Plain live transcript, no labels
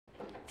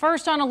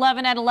First on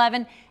 11 at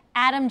 11,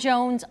 Adam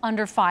Jones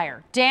under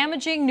fire.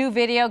 Damaging new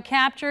video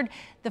captured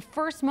the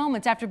first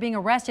moments after being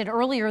arrested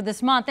earlier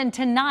this month. And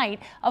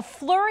tonight, a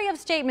flurry of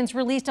statements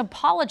released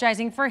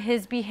apologizing for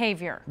his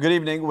behavior. Good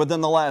evening.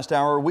 Within the last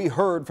hour, we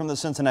heard from the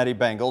Cincinnati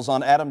Bengals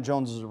on Adam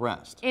Jones'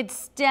 arrest. It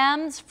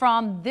stems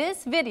from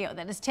this video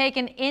that is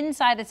taken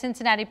inside a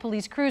Cincinnati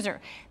police cruiser.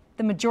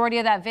 The majority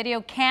of that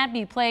video can't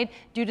be played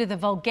due to the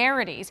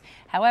vulgarities.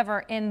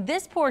 However, in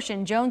this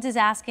portion, Jones is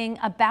asking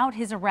about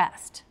his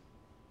arrest.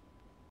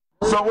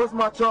 So what's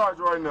my charge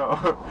right now?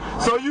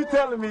 So you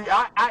telling me,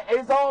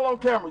 it's all on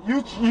camera.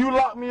 You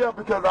locked me up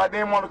because I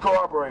didn't want to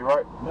cooperate,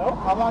 right? No,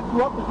 I locked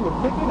you up because you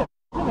were kicking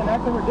and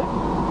acting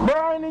ridiculous.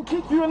 Bro, I didn't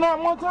kick you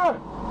not one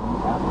time.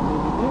 Absolutely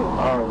you did.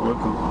 All right, well,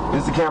 cool.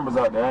 It's the cameras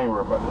out there. I ain't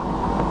worried about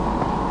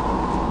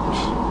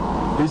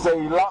that. He said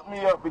he locked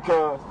me up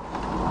because...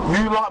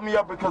 You locked me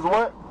up because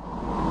what?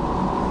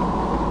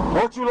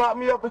 What you locked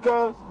me up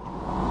because?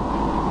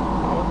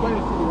 I'm going to explain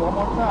it to you one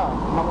more time.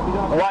 I'm not going to be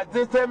done. Why,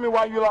 just tell me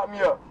why you locked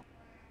me up.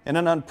 In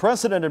an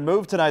unprecedented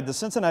move tonight, the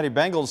Cincinnati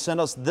Bengals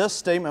sent us this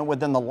statement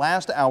within the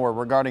last hour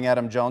regarding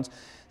Adam Jones.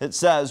 It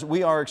says,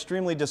 "We are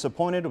extremely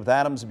disappointed with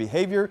Adam's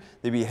behavior.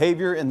 The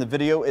behavior in the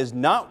video is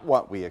not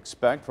what we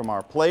expect from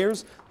our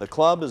players. The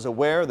club is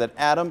aware that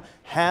Adam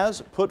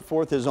has put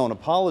forth his own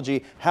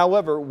apology.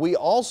 However, we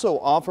also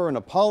offer an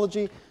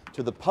apology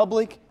to the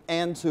public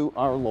and to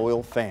our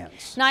loyal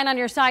fans." 9 on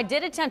Your Side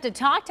did attempt to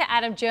talk to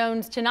Adam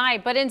Jones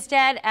tonight, but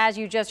instead, as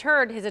you just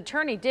heard, his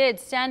attorney did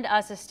send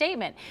us a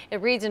statement.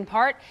 It reads in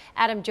part,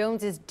 Adam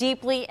Jones is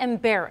deeply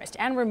embarrassed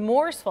and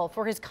remorseful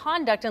for his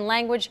conduct and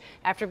language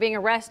after being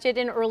arrested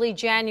in early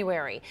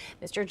January.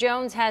 Mr.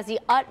 Jones has the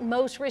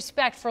utmost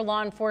respect for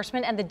law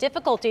enforcement and the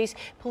difficulties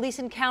police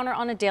encounter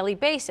on a daily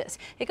basis.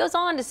 It goes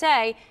on to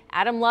say,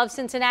 Adam loves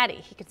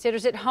Cincinnati. He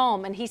considers it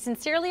home, and he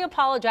sincerely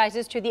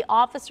apologizes to the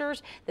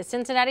officers, the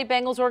Cincinnati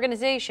Bengals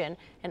organization,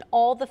 and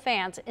all the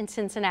fans in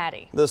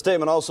Cincinnati. The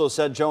statement also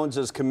said Jones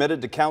is committed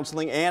to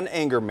counseling and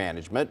anger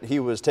management. He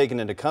was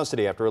taken into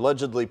custody after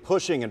allegedly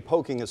pushing and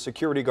poking a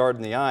security guard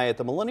in the eye at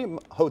the Millennium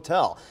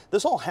Hotel.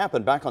 This all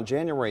happened back on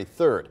January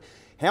 3rd.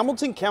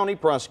 Hamilton County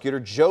Prosecutor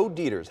Joe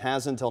Dieters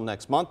has until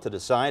next month to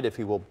decide if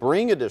he will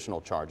bring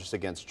additional charges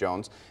against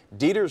Jones.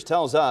 Dieters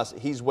tells us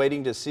he's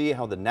waiting to see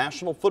how the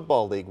National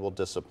Football League will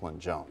discipline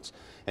Jones.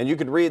 And you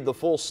can read the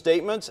full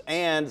statements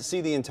and see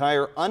the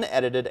entire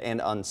unedited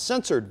and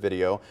uncensored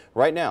video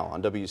right now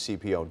on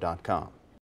WCPO.com.